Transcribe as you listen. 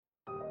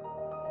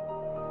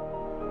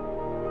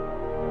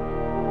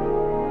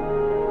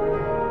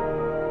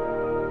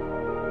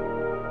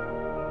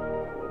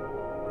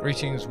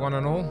Greetings one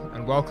and all,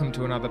 and welcome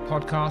to another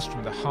podcast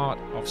from the heart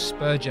of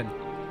Spurgeon.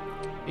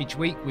 Each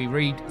week we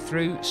read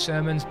through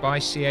sermons by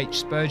C.H.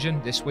 Spurgeon,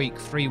 this week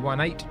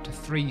 318 to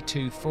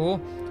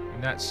 324,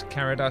 and that's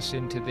carried us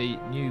into the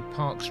New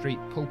Park Street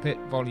Pulpit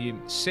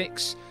Volume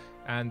 6,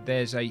 and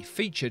there's a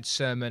featured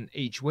sermon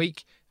each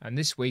week, and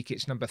this week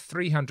it's number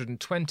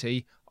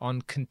 320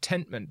 on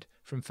contentment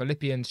from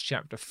Philippians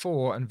chapter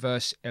 4 and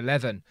verse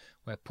 11,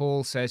 where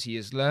Paul says he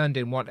has learned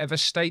in whatever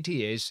state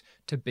he is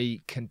to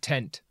be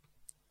content.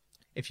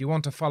 If you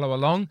want to follow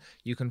along,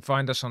 you can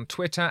find us on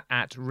Twitter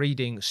at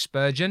Reading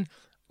Spurgeon,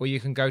 or you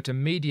can go to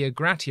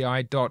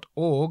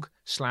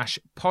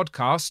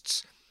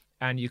mediagratiae.org/podcasts,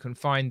 and you can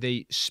find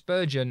the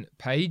Spurgeon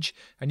page,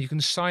 and you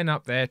can sign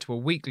up there to a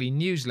weekly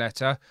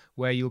newsletter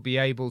where you'll be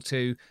able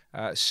to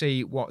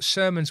see what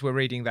sermons we're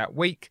reading that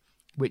week,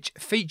 which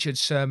featured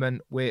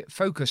sermon we're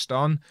focused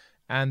on,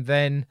 and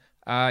then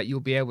you'll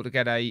be able to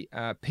get a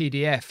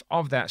PDF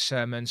of that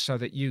sermon so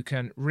that you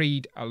can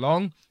read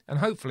along and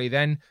hopefully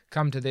then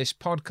come to this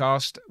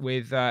podcast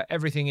with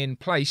everything in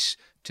place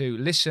to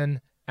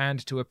listen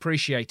and to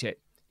appreciate it.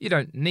 You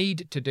don't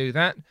need to do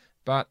that,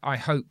 but I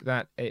hope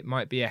that it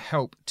might be a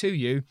help to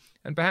you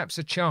and perhaps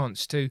a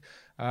chance to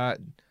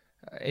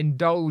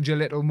indulge a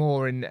little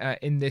more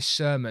in this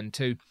sermon,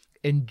 to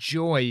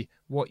enjoy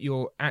what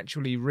you're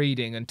actually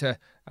reading and to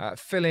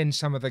fill in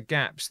some of the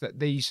gaps that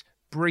these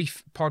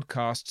brief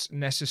podcasts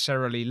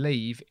necessarily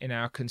leave in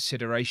our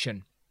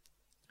consideration.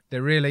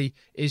 There really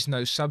is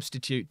no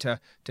substitute to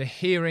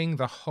hearing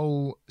the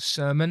whole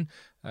sermon.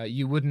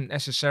 You wouldn't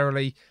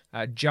necessarily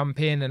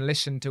jump in and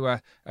listen to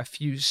a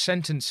few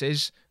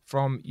sentences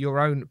from your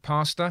own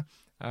pastor.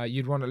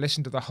 You'd want to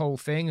listen to the whole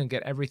thing and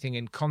get everything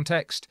in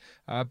context.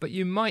 But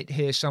you might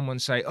hear someone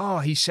say, "Oh,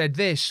 he said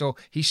this," or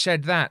 "he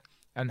said that,"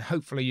 and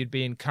hopefully you'd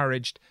be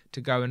encouraged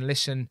to go and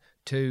listen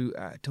to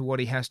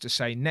what he has to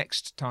say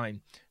next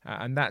time.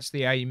 And that's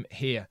the aim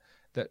here,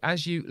 that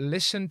as you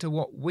listen to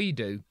what we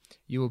do,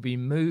 you will be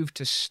moved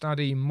to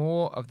study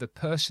more of the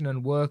person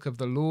and work of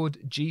the Lord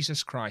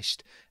Jesus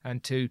Christ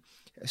and to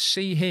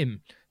see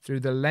him through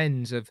the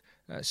lens of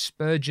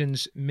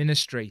Spurgeon's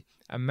ministry,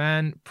 a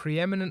man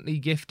preeminently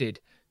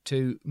gifted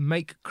to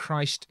make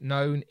Christ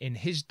known in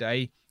his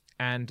day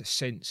and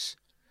since.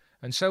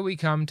 And so we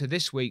come to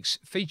this week's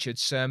featured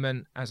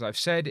sermon. As I've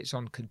said, it's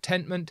on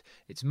contentment.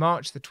 It's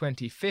March the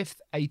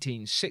 25th,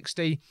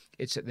 1860.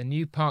 It's at the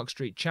New Park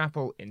Street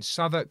Chapel in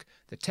Southwark.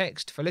 The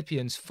text,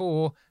 Philippians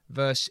 4,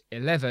 verse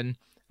 11,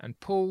 and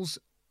Paul's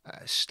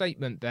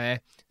statement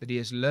there that he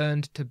has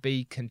learned to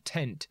be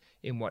content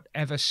in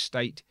whatever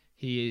state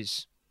he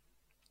is.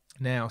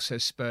 Now,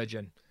 says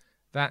Spurgeon,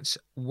 that's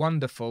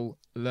wonderful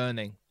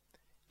learning.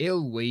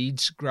 Ill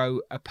weeds grow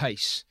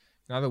apace.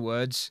 In other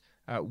words,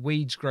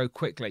 weeds grow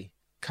quickly.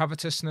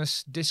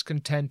 Covetousness,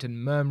 discontent,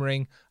 and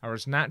murmuring are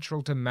as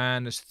natural to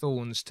man as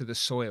thorns to the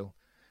soil.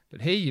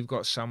 But here you've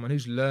got someone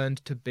who's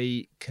learned to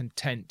be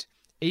content,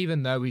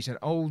 even though he's an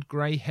old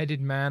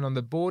grey-headed man on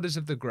the borders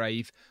of the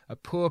grave, a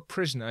poor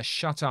prisoner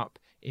shut up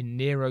in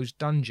Nero's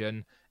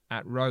dungeon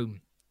at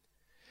Rome.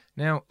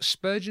 Now,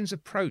 Spurgeon's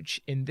approach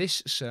in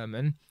this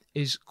sermon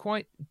is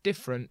quite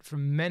different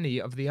from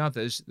many of the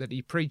others that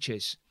he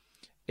preaches.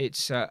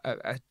 It's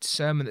a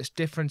sermon that's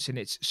different in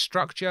its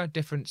structure,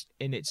 different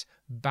in its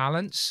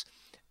balance.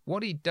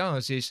 What he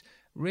does is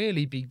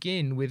really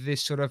begin with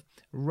this sort of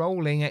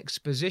rolling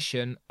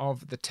exposition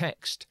of the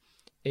text.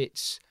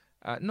 It's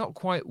not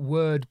quite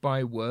word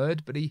by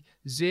word, but he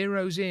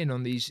zeroes in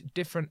on these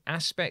different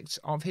aspects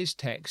of his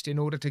text in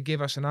order to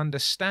give us an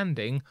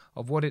understanding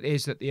of what it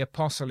is that the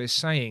apostle is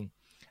saying.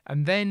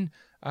 And then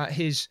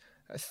his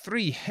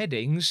three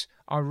headings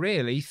are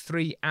really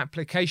three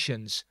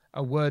applications: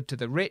 a word to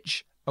the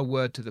rich, a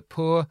word to the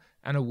poor,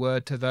 and a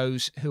word to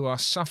those who are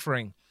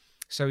suffering.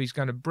 So he's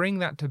going to bring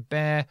that to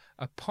bear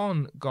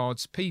upon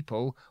God's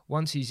people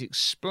once he's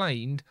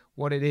explained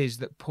what it is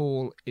that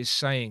Paul is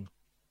saying.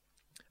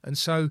 And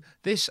so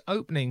this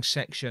opening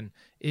section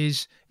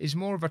is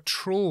more of a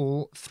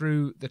trawl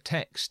through the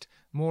text,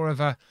 more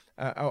of a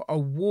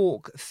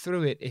walk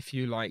through it, if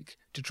you like,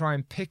 to try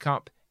and pick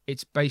up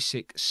its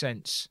basic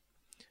sense.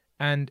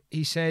 And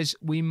he says,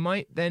 we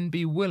might then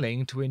be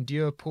willing to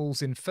endure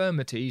Paul's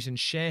infirmities and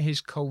share his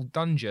cold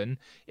dungeon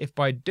if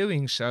by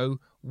doing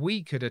so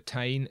we could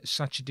attain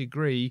such a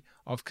degree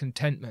of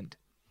contentment.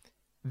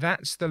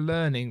 That's the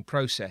learning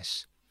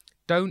process.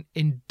 Don't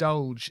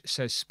indulge,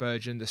 says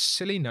Spurgeon, the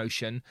silly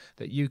notion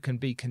that you can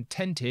be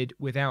contented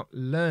without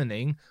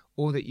learning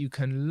or that you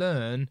can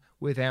learn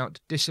without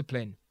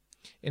discipline.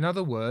 In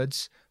other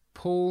words,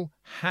 Paul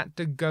had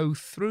to go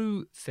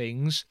through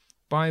things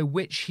by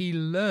which he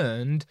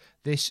learned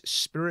this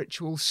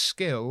spiritual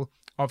skill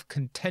of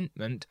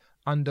contentment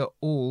under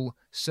all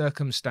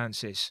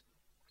circumstances.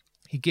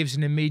 He gives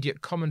an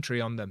immediate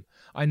commentary on them.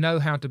 I know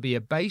how to be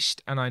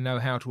abased, and I know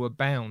how to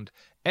abound.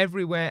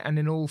 Everywhere and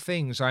in all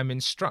things I am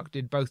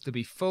instructed both to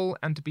be full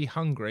and to be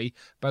hungry,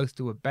 both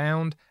to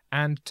abound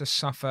and to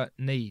suffer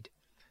need.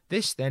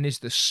 This then is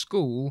the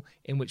school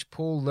in which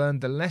Paul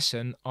learned the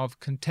lesson of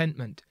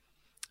contentment.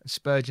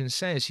 Spurgeon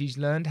says he's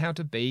learned how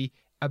to be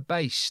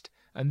abased.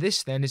 And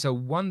this then is a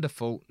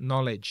wonderful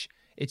knowledge.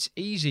 It's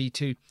easy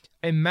to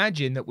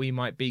imagine that we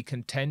might be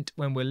content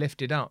when we're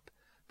lifted up,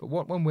 but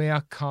what when we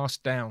are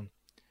cast down?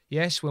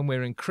 Yes, when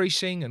we're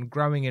increasing and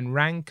growing in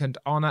rank and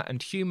honour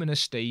and human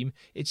esteem,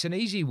 it's an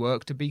easy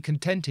work to be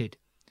contented.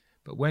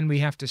 But when we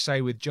have to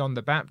say with John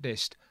the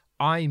Baptist,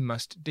 I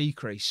must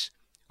decrease,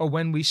 or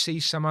when we see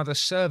some other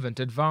servant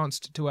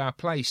advanced to our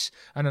place,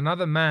 and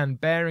another man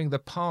bearing the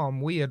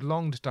palm we had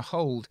longed to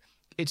hold,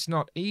 it's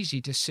not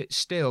easy to sit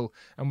still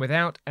and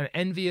without an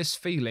envious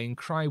feeling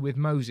cry with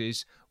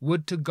Moses,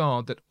 would to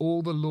God that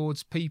all the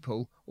Lord's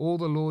people, all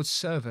the Lord's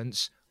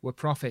servants, were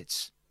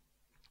prophets.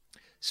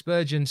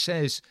 Spurgeon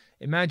says,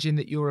 imagine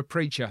that you're a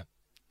preacher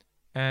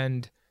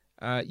and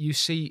you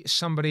see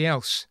somebody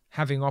else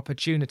having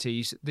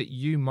opportunities that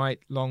you might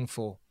long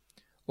for.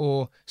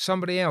 Or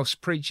somebody else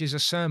preaches a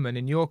sermon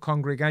in your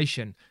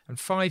congregation and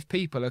 5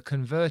 people are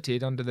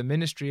converted under the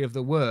ministry of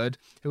the word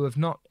who have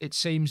not, it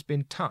seems,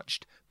 been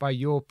touched by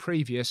your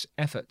previous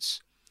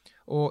efforts.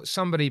 Or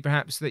somebody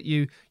perhaps that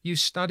you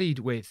studied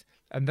with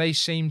and they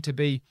seem to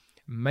be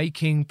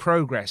making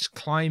progress,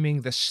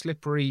 climbing the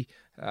slippery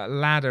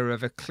ladder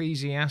of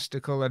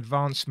ecclesiastical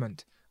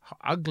advancement.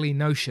 Ugly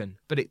notion,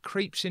 but it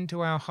creeps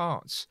into our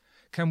hearts.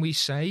 Can we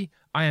say,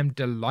 I am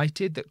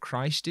delighted that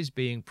Christ is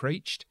being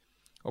preached?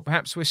 Or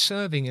perhaps we're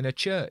serving in a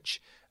church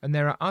and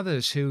there are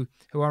others who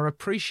are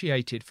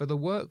appreciated for the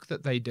work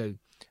that they do.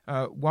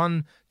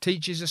 One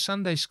teaches a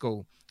Sunday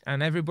school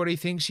and everybody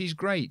thinks he's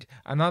great.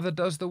 Another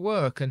does the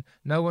work and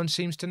no one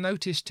seems to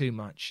notice too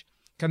much.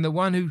 Can the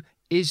one who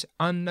is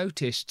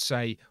unnoticed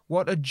say,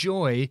 what a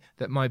joy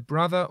that my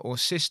brother or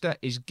sister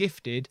is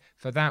gifted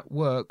for that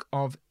work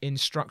of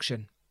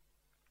instruction?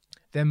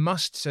 There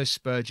must, says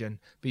Spurgeon,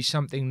 be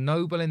something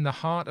noble in the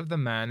heart of the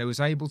man who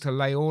is able to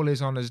lay all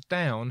his honours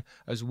down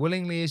as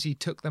willingly as he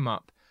took them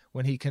up,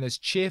 when he can as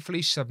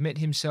cheerfully submit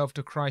himself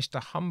to Christ to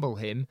humble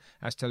him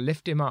as to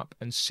lift him up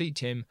and seat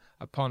him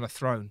upon a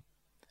throne.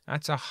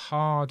 That's a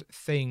hard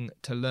thing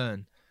to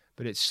learn,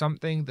 but it's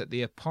something that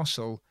the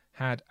apostle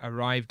had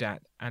arrived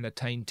at and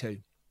attained to.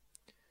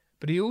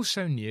 But he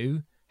also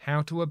knew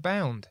how to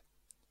abound.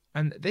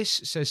 And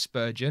this, says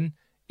Spurgeon,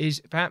 is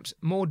perhaps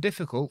more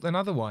difficult than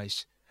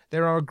otherwise.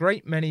 There are a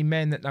great many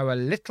men that know a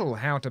little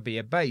how to be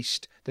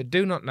abased, that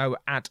do not know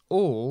at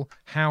all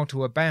how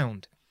to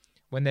abound.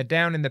 When they're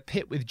down in the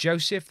pit with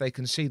Joseph, they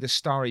can see the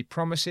starry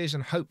promises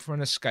and hope for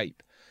an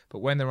escape. But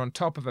when they're on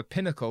top of a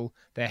pinnacle,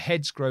 their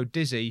heads grow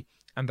dizzy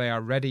and they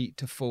are ready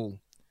to fall.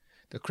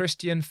 The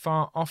Christian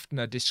far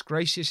oftener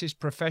disgraces his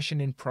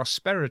profession in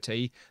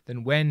prosperity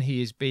than when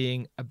he is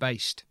being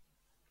abased.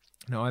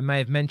 Now, I may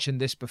have mentioned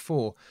this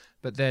before,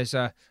 but there's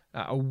a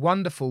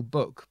wonderful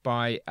book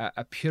by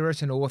a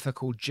Puritan author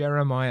called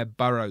Jeremiah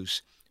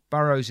Burroughs.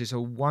 Burroughs is a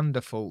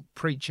wonderful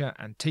preacher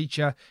and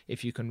teacher.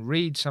 If you can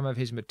read some of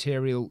his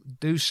material,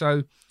 do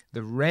so.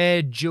 The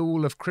rare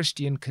jewel of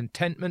Christian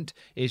contentment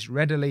is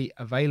readily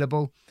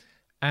available.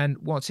 And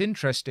what's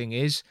interesting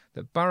is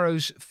that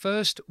Burroughs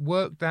first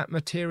worked that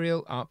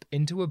material up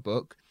into a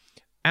book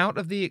out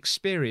of the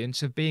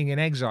experience of being in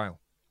exile.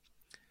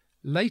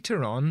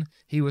 Later on,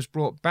 he was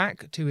brought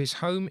back to his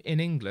home in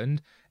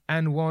England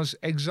and was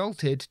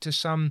exalted to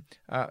some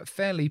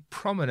fairly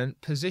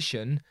prominent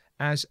position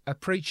as a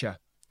preacher.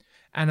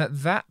 And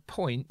at that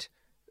point,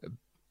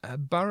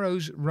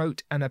 Burroughs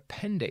wrote an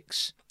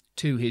appendix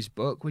to his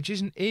book, which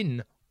isn't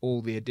in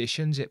all the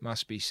editions, it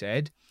must be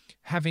said,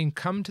 having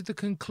come to the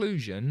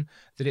conclusion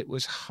that it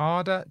was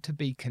harder to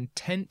be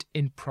content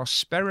in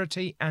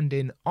prosperity and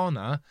in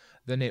honour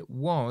than it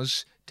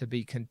was to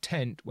be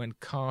content when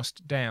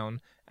cast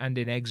down and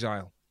in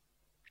exile.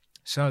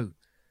 So,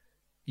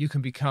 you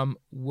can become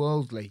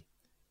worldly,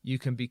 you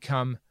can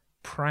become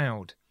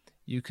proud,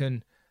 you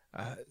can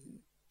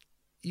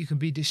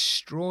be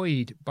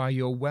destroyed by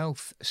your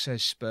wealth,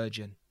 says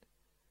Spurgeon.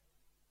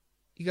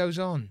 He goes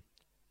on.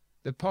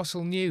 The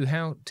apostle knew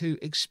how to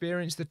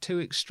experience the two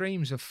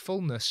extremes of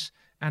fullness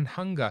and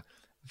hunger.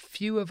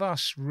 Few of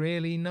us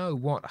really know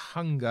what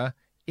hunger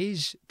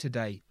is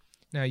today.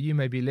 Now, you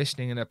may be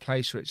listening in a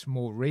place where it's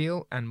more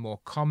real and more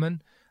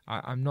common.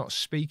 I'm not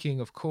speaking,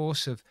 of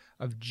course,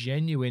 of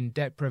genuine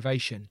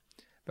deprivation.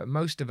 But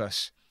most of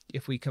us,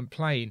 if we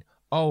complain,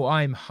 oh,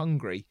 I'm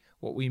hungry,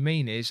 what we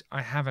mean is,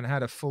 I haven't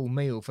had a full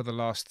meal for the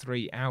last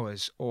 3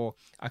 hours, or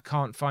I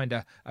can't find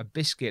a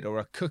biscuit or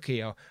a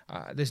cookie, or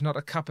there's not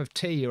a cup of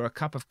tea or a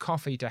cup of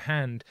coffee to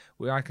hand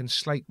where I can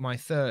slake my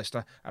thirst.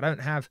 I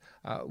don't have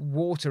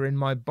water in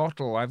my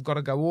bottle. I've got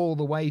to go all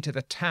the way to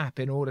the tap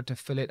in order to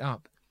fill it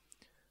up.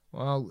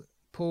 Well,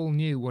 Paul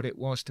knew what it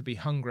was to be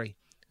hungry,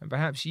 and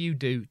perhaps you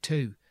do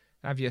too.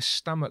 Have your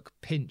stomach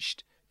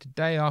pinched, to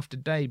day after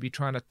day be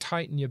trying to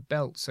tighten your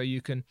belt so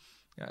you can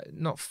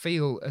not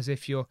feel as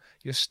if your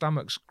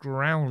stomach's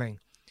growling,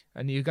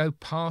 and you go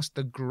past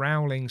the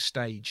growling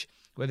stage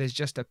where there's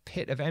just a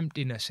pit of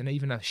emptiness and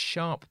even a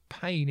sharp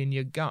pain in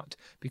your gut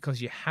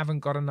because you haven't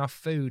got enough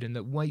food and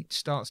the weight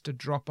starts to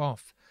drop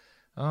off.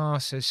 Ah,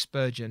 says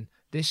Spurgeon,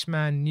 this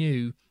man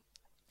knew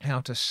how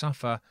to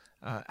suffer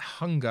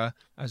hunger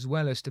as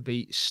well as to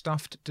be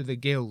stuffed to the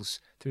gills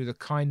through the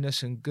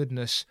kindness and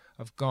goodness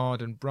of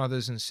God and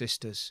brothers and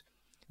sisters.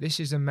 This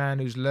is a man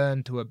who's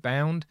learned to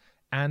abound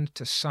and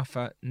to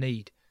suffer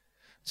need.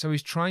 So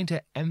he's trying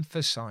to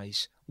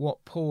emphasize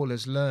what Paul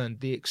has learned,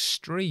 the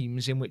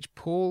extremes in which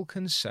Paul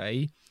can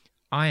say,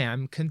 I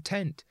am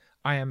content.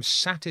 I am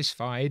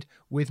satisfied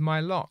with my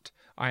lot.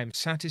 I am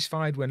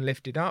satisfied when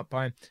lifted up.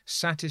 I am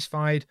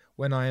satisfied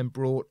when I am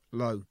brought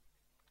low.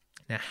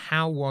 Now,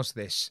 how was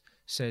this,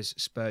 says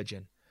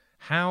Spurgeon?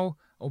 How,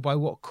 or by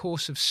what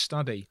course of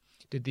study,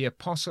 did the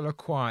apostle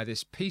acquire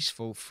this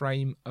peaceful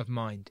frame of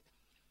mind?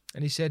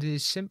 And he said it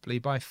is simply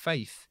by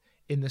faith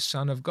in the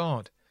Son of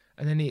God.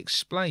 And then he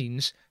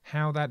explains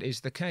how that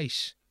is the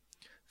case.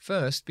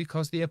 First,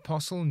 because the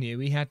apostle knew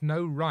he had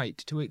no right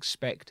to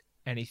expect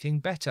anything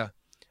better,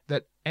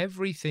 that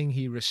everything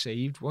he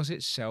received was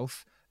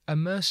itself a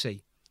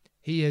mercy.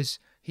 He is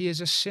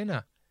a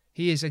sinner.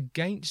 He is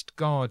against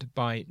God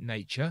by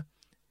nature,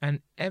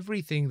 and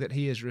everything that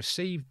he has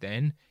received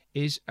then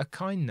is a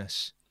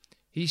kindness.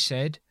 He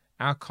said,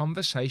 our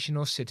conversation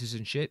or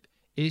citizenship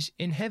is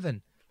in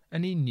heaven,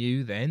 and he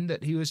knew then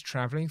that he was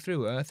travelling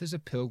through earth as a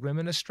pilgrim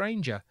and a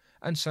stranger,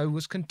 and so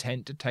was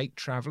content to take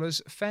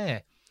traveller's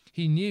fare.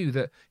 He knew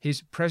that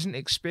his present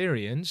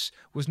experience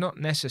was not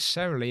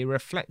necessarily a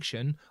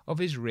reflection of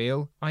his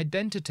real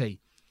identity.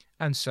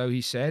 And so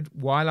he said,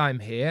 while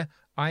I'm here,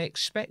 I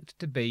expect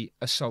to be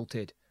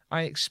assaulted.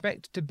 I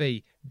expect to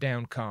be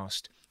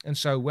downcast. And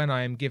so when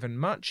I am given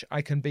much,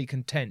 I can be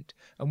content.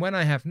 And when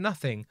I have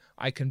nothing,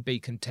 I can be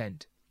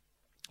content.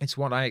 It's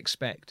what I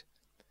expect.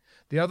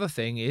 The other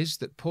thing is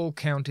that Paul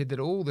counted that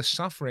all the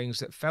sufferings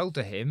that fell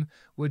to him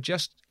were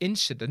just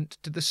incident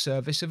to the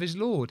service of his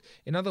Lord.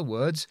 In other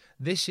words,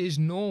 this is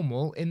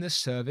normal in the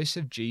service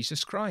of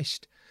Jesus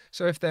Christ.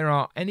 So if there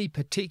are any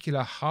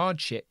particular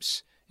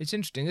hardships, it's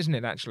interesting, isn't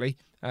it, actually?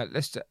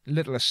 Let's a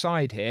little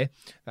aside here,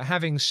 that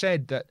having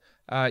said that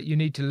you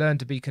need to learn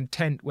to be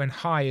content when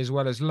high as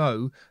well as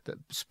low, that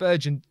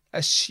Spurgeon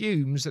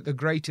assumes that the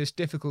greatest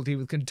difficulty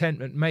with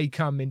contentment may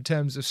come in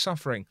terms of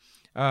suffering.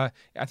 I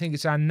think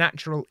it's our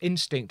natural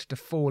instinct to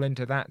fall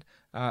into that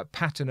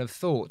pattern of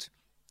thought.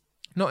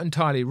 Not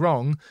entirely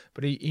wrong,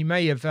 but he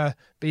may have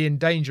be in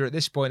danger at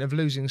this point of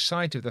losing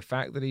sight of the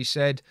fact that he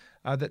said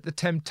that the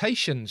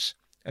temptations,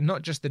 and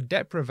not just the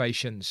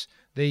deprivations,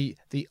 the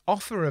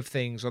offer of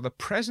things or the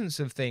presence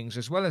of things,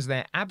 as well as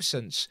their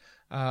absence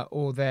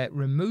or their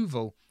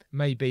removal,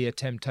 may be a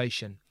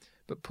temptation.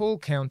 But Paul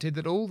counted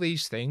that all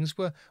these things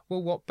were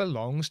what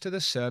belongs to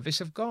the service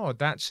of God.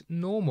 That's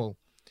normal.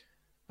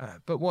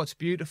 But what's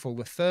beautiful,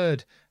 the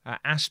third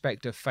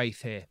aspect of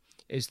faith here,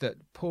 is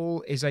that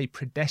Paul is a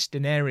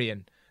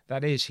predestinarian.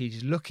 That is,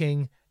 he's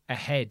looking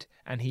ahead,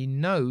 and he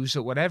knows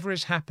that whatever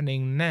is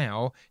happening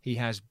now, he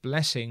has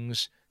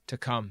blessings to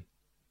come.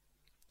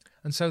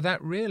 And so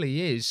that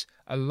really is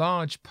a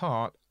large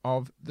part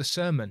of the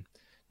sermon.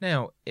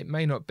 Now, it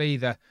may not be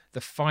the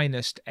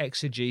finest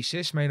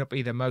exegesis, may not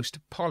be the most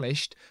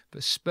polished,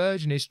 but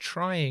Spurgeon is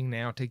trying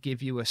now to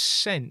give you a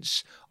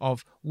sense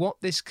of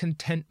what this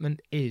contentment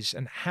is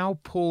and how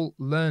Paul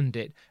learned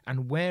it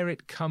and where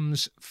it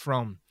comes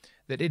from.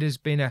 That it has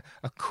been a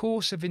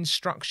course of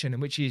instruction in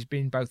which he has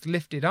been both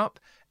lifted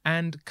up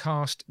and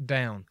cast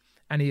down.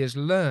 And he has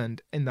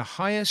learned in the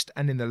highest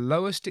and in the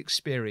lowest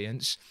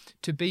experience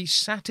to be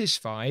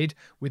satisfied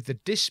with the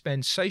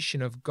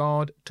dispensation of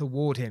God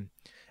toward him.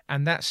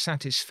 And that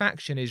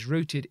satisfaction is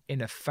rooted in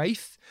a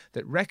faith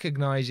that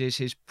recognizes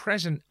his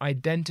present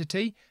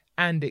identity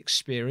and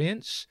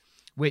experience,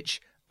 which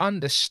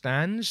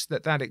understands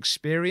that that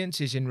experience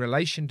is in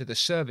relation to the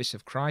service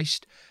of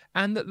Christ,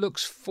 and that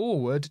looks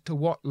forward to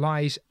what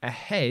lies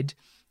ahead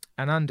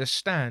and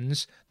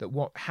understands that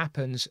what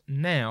happens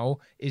now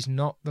is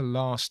not the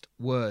last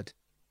word.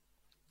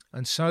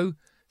 And so,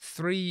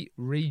 3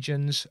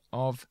 regions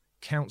of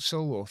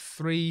counsel, or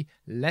 3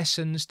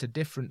 lessons to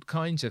different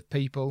kinds of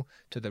people,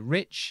 to the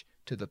rich,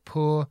 to the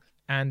poor,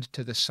 and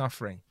to the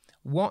suffering.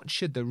 What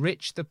should the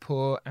rich, the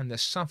poor, and the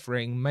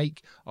suffering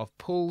make of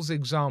Paul's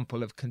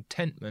example of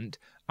contentment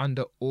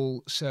under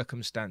all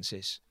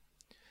circumstances?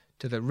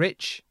 To the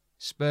rich,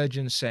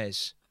 Spurgeon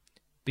says,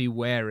 be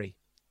wary,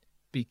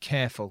 be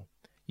careful.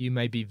 You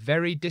may be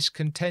very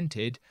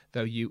discontented,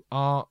 though you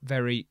are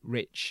very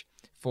rich.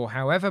 For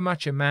however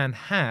much a man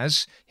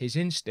has, his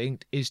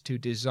instinct is to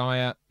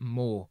desire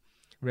more.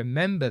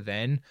 Remember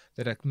then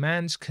that a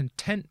man's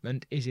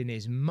contentment is in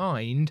his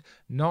mind,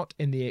 not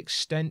in the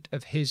extent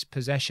of his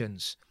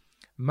possessions.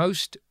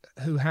 Most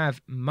who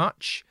have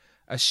much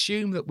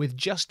assume that with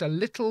just a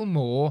little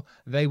more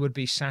they would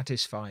be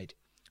satisfied.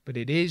 But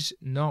it is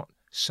not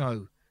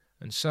so.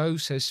 And so,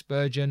 says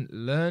Spurgeon,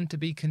 learn to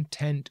be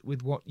content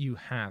with what you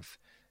have.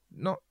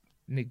 Not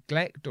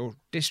neglect or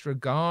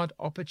disregard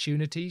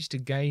opportunities to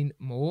gain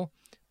more,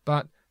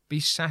 but be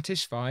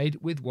satisfied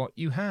with what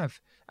you have.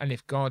 And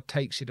if God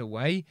takes it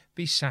away,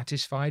 be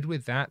satisfied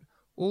with that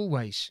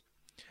always.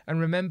 And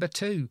remember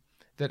too,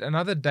 that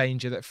another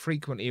danger that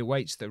frequently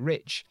awaits the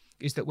rich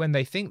is that when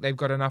they think they've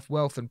got enough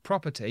wealth and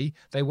property,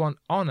 they want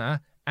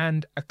honour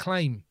and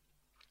acclaim.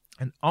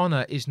 And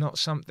honor is not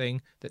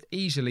something that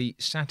easily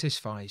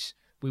satisfies.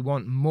 We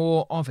want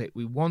more of it.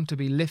 We want to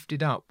be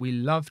lifted up. We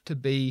love to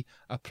be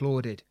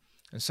applauded.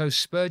 And so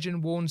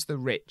Spurgeon warns the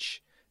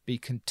rich, be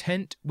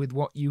content with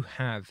what you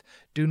have.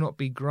 Do not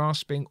be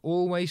grasping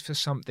always for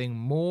something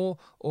more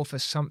or for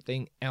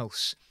something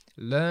else.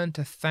 Learn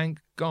to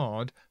thank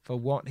God for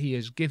what he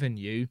has given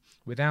you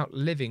without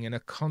living in a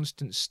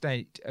constant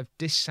state of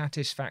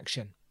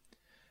dissatisfaction.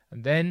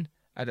 And then,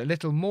 at a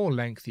little more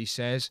length, he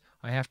says,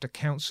 I have to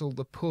counsel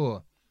the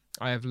poor.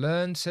 I have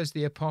learned, says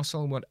the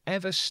apostle, in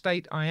whatever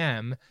state I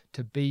am,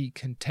 to be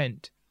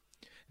content.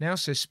 Now,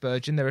 says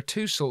Spurgeon, there are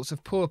two sorts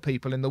of poor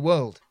people in the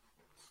world.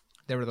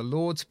 There are the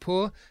Lord's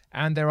poor,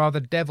 and there are the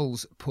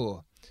devil's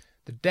poor.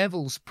 The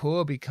devil's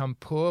poor become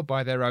poor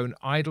by their own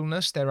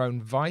idleness, their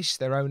own vice,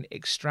 their own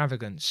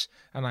extravagance,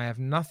 and I have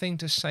nothing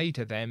to say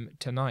to them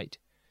tonight.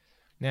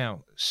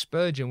 Now,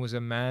 Spurgeon was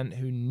a man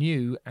who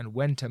knew and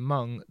went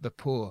among the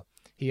poor.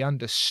 He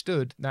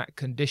understood that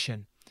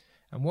condition.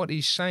 And what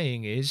he's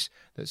saying is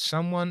that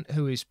someone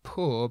who is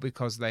poor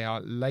because they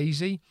are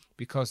lazy,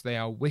 because they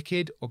are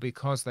wicked, or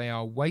because they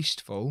are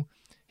wasteful,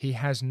 he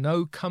has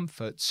no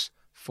comforts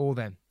for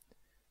them.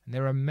 And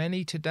there are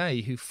many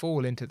today who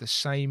fall into the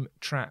same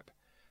trap.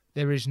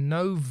 There is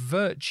no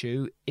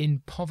virtue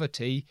in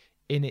poverty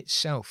in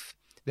itself.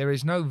 There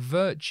is no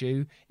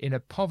virtue in a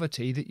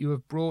poverty that you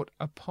have brought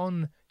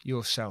upon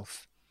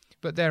yourself.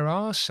 But there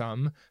are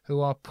some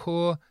who are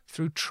poor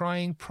through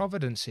trying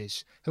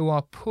providences, who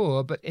are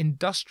poor but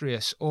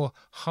industrious or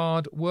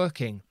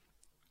hard-working.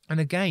 And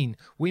again,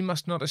 we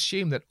must not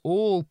assume that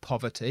all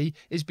poverty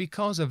is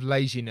because of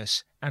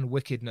laziness and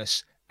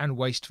wickedness and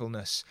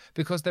wastefulness,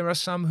 because there are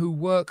some who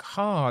work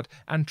hard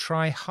and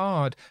try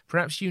hard.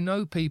 Perhaps you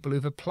know people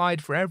who've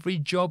applied for every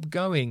job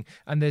going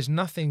and there's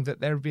nothing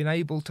that they've been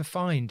able to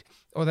find,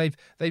 or they've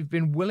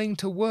been willing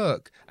to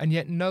work and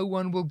yet no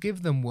one will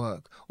give them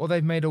work, or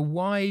they've made a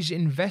wise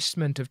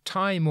investment of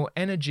time or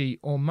energy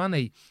or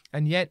money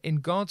and yet in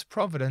God's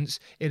providence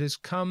it has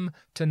come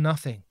to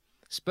nothing.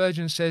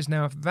 Spurgeon says,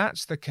 now if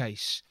that's the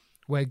case,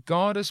 where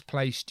God has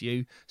placed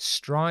you,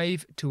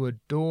 strive to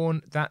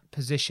adorn that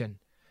position.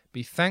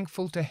 Be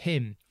thankful to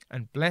him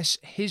and bless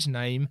his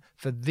name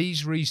for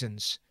these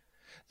reasons,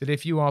 that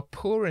if you are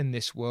poor in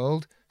this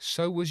world,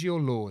 so was your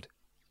Lord.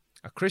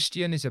 A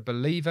Christian is a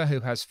believer who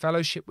has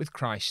fellowship with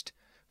Christ,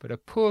 but a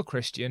poor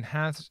Christian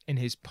has in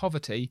his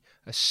poverty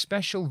a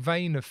special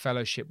vein of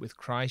fellowship with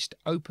Christ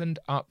opened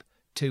up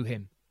to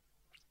him.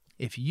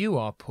 If you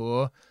are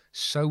poor,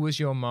 so was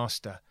your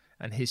Master,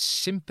 and his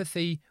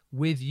sympathy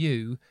with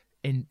you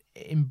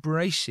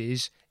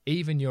embraces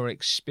even your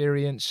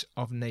experience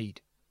of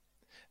need.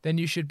 Then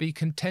you should be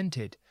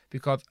contented,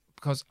 because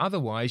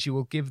otherwise you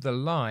will give the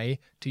lie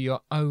to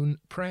your own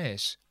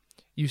prayers.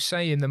 You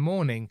say in the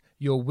morning,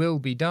 your will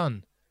be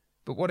done.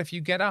 But what if you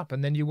get up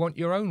and then you want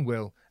your own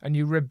will, and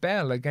you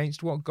rebel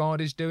against what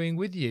God is doing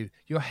with you?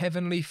 Your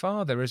heavenly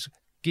Father has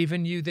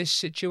given you this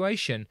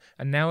situation,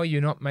 and now are you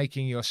not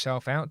making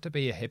yourself out to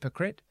be a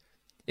hypocrite?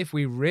 If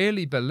we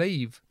really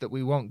believe that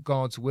we want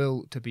God's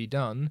will to be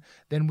done,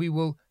 then we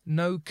will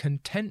know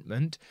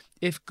contentment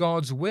if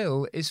God's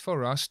will is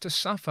for us to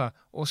suffer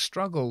or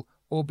struggle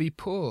or be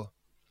poor.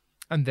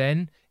 And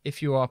then,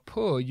 if you are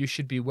poor, you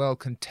should be well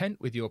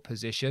content with your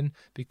position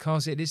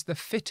because it is the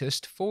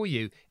fittest for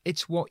you.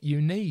 It's what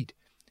you need.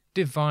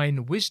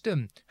 Divine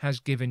wisdom has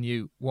given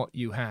you what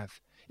you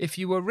have. If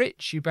you were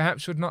rich, you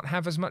perhaps would not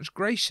have as much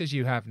grace as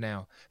you have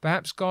now.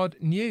 Perhaps God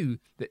knew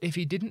that if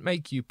he didn't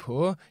make you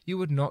poor, you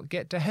would not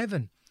get to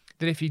heaven.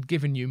 That if he'd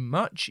given you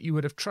much, you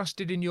would have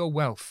trusted in your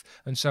wealth.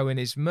 And so in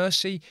his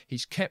mercy,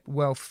 he's kept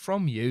wealth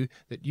from you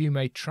that you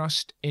may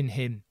trust in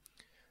him.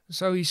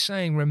 So he's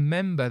saying,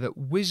 remember that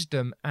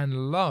wisdom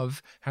and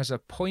love has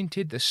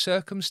appointed the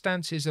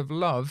circumstances of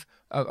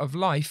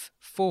life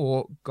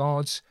for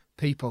God's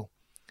people.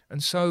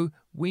 And so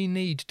we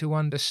need to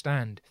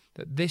understand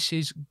that this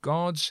is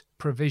God's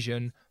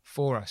provision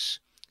for us.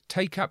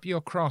 Take up your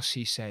cross,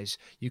 he says.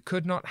 You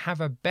could not have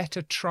a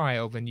better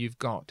trial than you've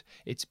got.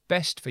 It's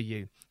best for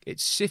you. It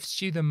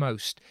sifts you the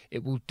most.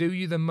 It will do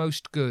you the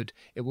most good.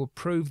 It will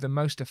prove the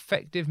most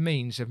effective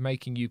means of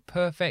making you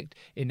perfect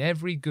in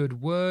every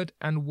good word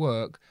and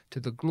work to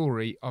the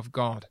glory of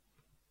God.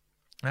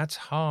 That's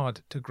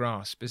hard to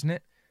grasp, isn't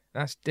it?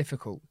 That's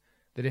difficult.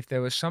 That if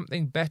there was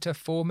something better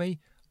for me,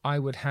 I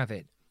would have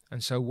it.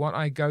 And so what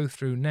I go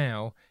through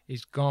now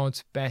is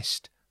God's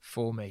best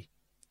for me.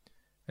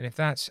 And if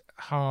that's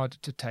hard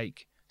to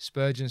take,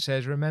 Spurgeon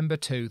says, remember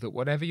too that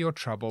whatever your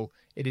trouble,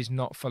 it is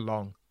not for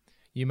long.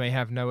 You may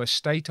have no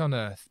estate on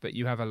earth, but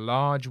you have a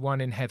large one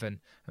in heaven,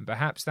 and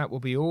perhaps that will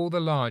be all the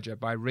larger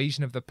by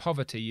reason of the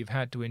poverty you've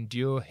had to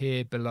endure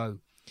here below.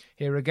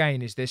 Here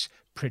again is this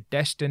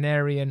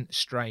predestinarian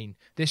strain,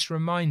 this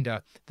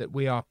reminder that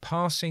we are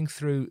passing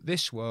through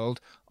this world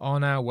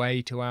on our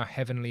way to our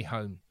heavenly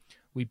home.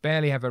 We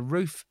barely have a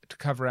roof to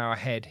cover our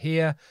head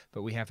here,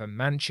 but we have a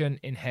mansion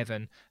in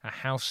heaven, a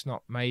house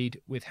not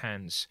made with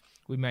hands.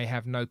 We may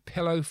have no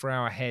pillow for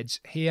our heads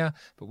here,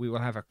 but we will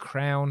have a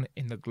crown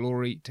in the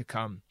glory to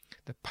come.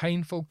 The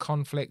painful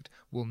conflict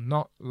will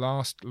not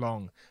last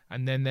long,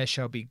 and then there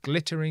shall be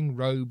glittering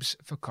robes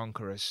for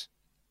conquerors.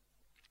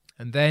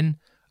 And then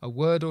a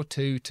word or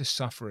two to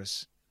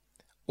sufferers.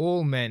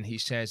 All men, he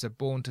says, are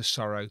born to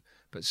sorrow,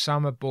 but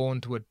some are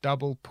born to a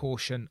double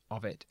portion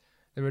of it.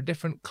 There are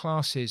different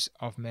classes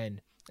of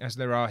men, as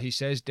there are, he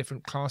says,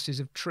 different classes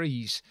of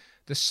trees.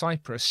 The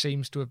cypress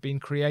seems to have been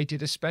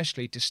created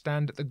especially to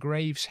stand at the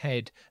grave's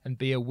head and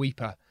be a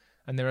weeper,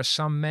 and there are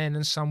some men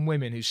and some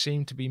women who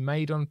seem to be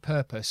made on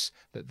purpose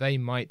that they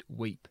might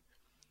weep.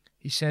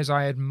 He says,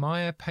 I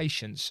admire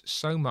patience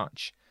so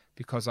much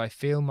because I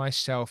feel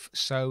myself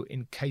so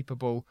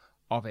incapable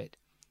of it.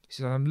 He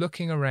says, I'm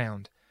looking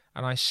around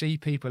and I see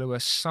people who are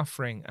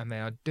suffering and they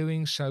are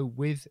doing so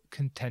with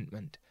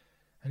contentment.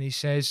 And he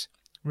says,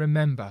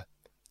 remember,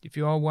 if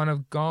you are one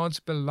of God's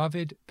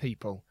beloved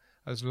people,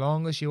 as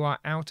long as you are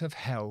out of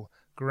hell,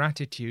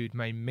 gratitude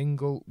may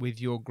mingle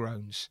with your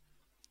groans.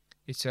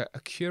 It's a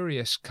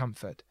curious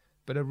comfort,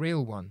 but a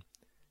real one.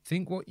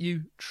 Think what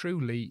you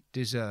truly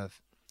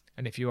deserve.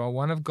 And if you are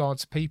one of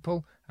God's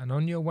people and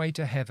on your way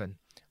to heaven,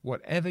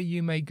 whatever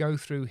you may go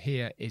through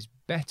here is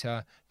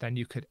better than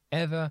you could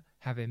ever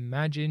have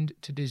imagined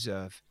to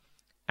deserve.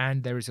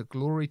 And there is a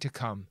glory to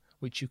come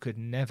which you could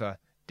never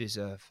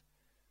deserve.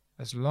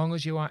 As long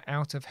as you are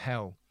out of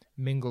hell,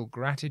 mingle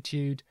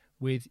gratitude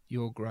with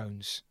your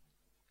groans.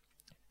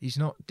 He's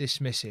not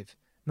dismissive,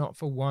 not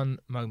for one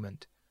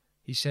moment.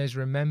 He says,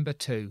 remember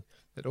too,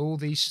 that all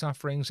these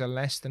sufferings are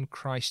less than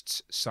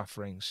Christ's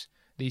sufferings.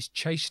 These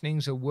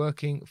chastenings are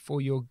working for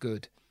your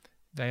good.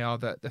 They are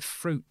the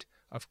fruit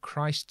of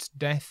Christ's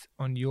death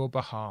on your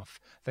behalf.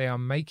 They are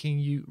making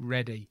you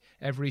ready.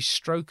 Every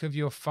stroke of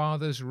your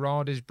Father's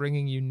rod is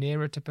bringing you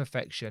nearer to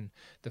perfection.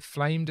 The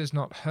flame does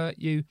not hurt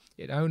you,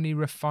 it only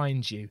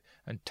refines you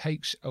and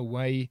takes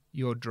away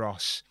your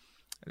dross.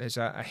 There's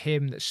a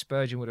hymn that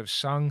Spurgeon would have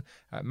sung.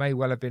 It may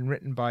well have been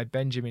written by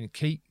Benjamin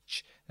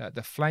Keach.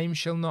 The flame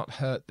shall not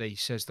hurt thee,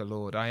 says the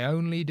Lord. I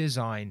only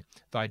design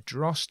thy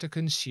dross to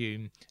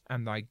consume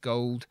and thy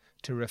gold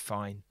to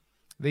refine.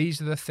 These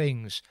are the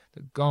things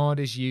that God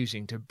is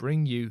using to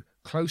bring you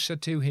closer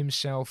to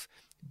himself,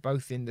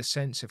 both in the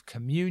sense of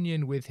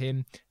communion with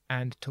him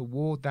and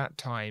toward that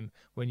time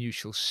when you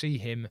shall see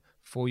him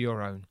for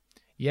your own.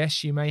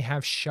 Yes, you may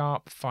have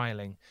sharp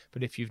filing,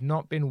 but if you've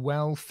not been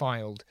well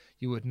filed,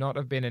 you would not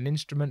have been an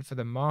instrument for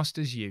the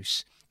Master's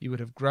use. You would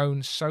have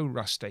grown so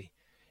rusty.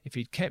 If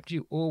he'd kept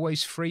you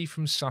always free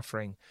from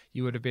suffering,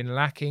 you would have been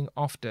lacking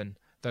often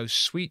those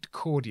sweet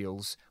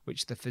cordials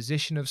which the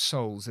physician of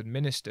souls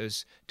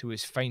administers to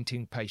his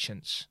fainting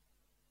patients.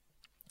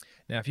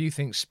 Now, if you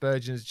think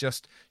Spurgeon's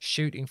just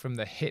shooting from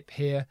the hip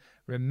here,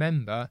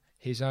 remember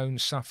his own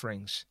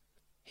sufferings.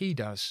 He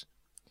does.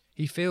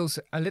 He feels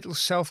a little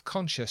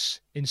self-conscious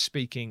in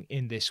speaking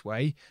in this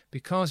way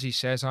because he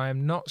says, I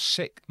am not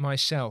sick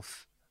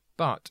myself,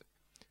 but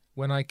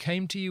when I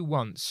came to you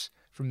once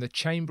from the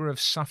chamber of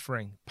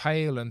suffering,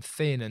 pale and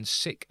thin and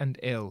sick and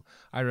ill,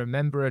 I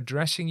remember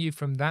addressing you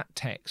from that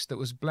text that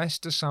was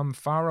blessed to some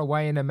far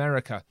away in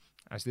America,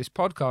 as this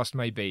podcast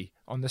may be,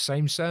 on the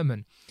same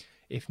sermon.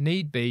 If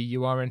need be,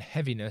 you are in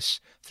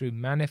heaviness through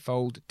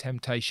manifold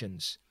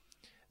temptations.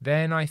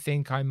 Then I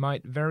think I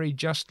might very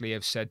justly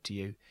have said to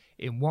you,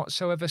 in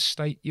whatsoever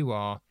state you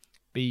are,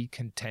 be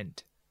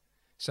content.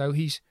 So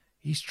he's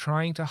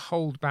trying to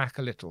hold back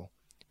a little,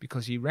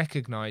 because he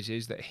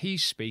recognizes that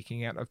he's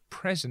speaking out of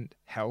present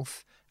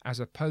health as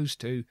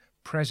opposed to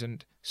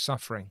present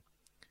suffering.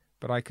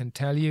 But I can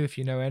tell you, if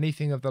you know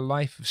anything of the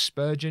life of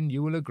Spurgeon,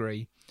 you will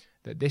agree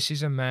that this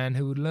is a man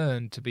who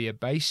learned to be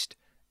abased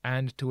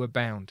and to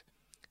abound,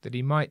 that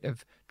he might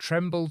have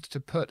trembled to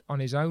put on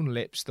his own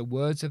lips the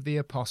words of the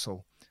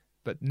apostle,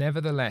 but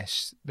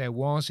nevertheless there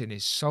was in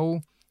his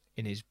soul,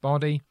 in his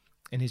body,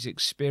 in his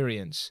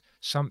experience,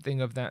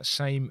 something of that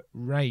same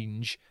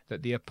range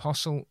that the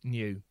apostle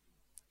knew.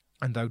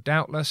 And though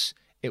doubtless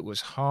it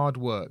was hard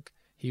work,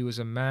 he was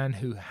a man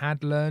who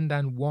had learned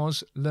and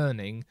was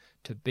learning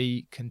to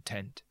be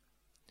content.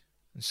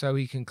 And so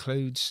he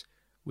concludes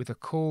with a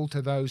call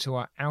to those who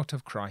are out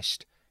of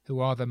Christ, who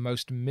are the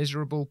most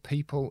miserable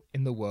people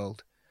in the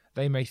world.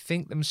 They may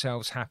think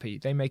themselves happy,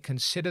 they may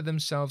consider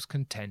themselves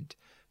content,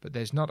 but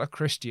there's not a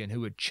Christian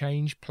who would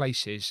change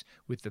places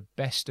with the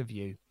best of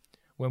you.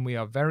 When we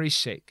are very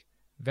sick,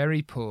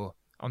 very poor,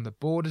 on the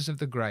borders of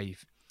the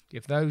grave,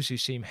 if those who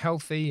seem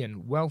healthy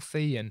and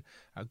wealthy and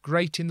are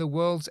great in the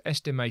world's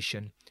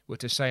estimation were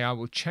to say, I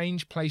will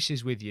change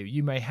places with you,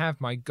 you may have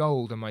my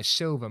gold and my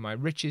silver, my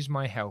riches,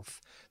 my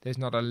health, there's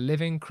not a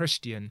living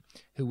Christian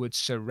who would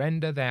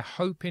surrender their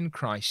hope in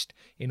Christ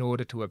in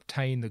order to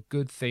obtain the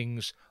good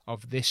things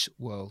of this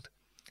world.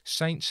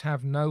 Saints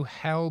have no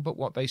hell but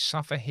what they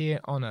suffer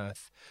here on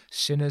earth.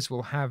 Sinners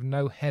will have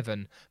no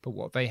heaven but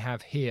what they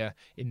have here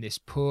in this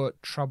poor,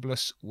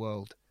 troublous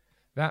world.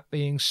 That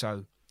being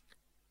so,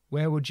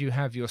 where would you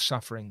have your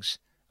sufferings,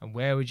 and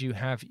where would you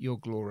have your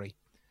glory?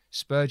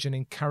 Spurgeon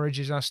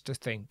encourages us to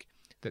think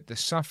that the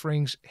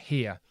sufferings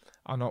here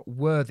are not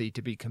worthy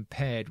to be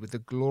compared with the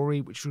glory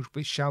which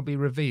shall be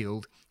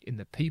revealed in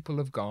the people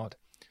of God.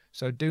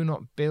 So do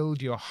not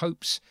build your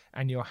hopes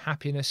and your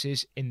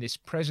happinesses in this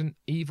present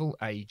evil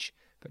age,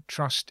 but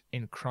trust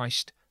in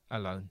Christ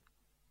alone.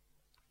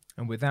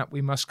 And with that,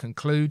 we must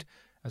conclude.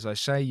 As I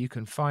say, you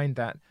can find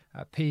that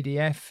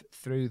PDF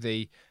through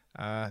the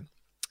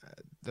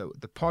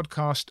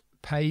podcast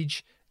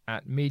page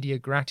at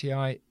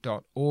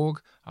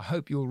mediagratiae.org. I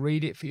hope you'll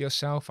read it for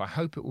yourself. I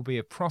hope it will be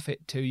a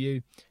profit to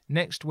you.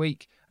 Next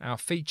week, our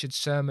featured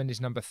sermon is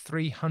number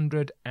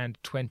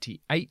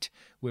 328.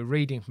 We're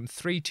reading from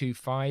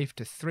 325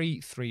 to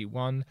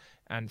 331,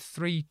 and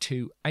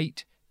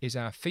 328 is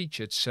our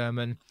featured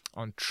sermon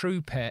on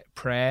true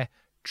prayer,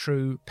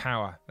 true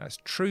power. That's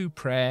true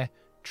prayer,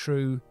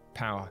 true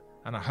power.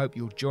 And I hope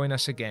you'll join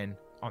us again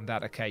on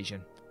that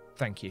occasion.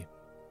 Thank you.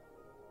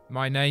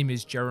 My name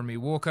is Jeremy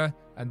Walker,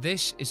 and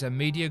this is a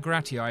Media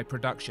Gratiae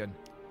production.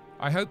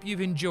 I hope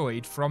you've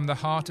enjoyed From the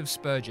Heart of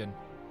Spurgeon.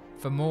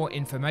 For more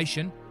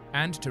information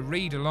and to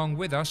read along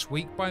with us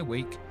week by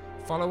week,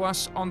 follow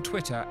us on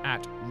Twitter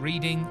at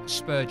Reading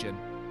Spurgeon.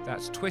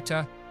 That's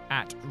Twitter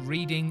at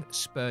Reading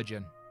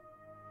Spurgeon.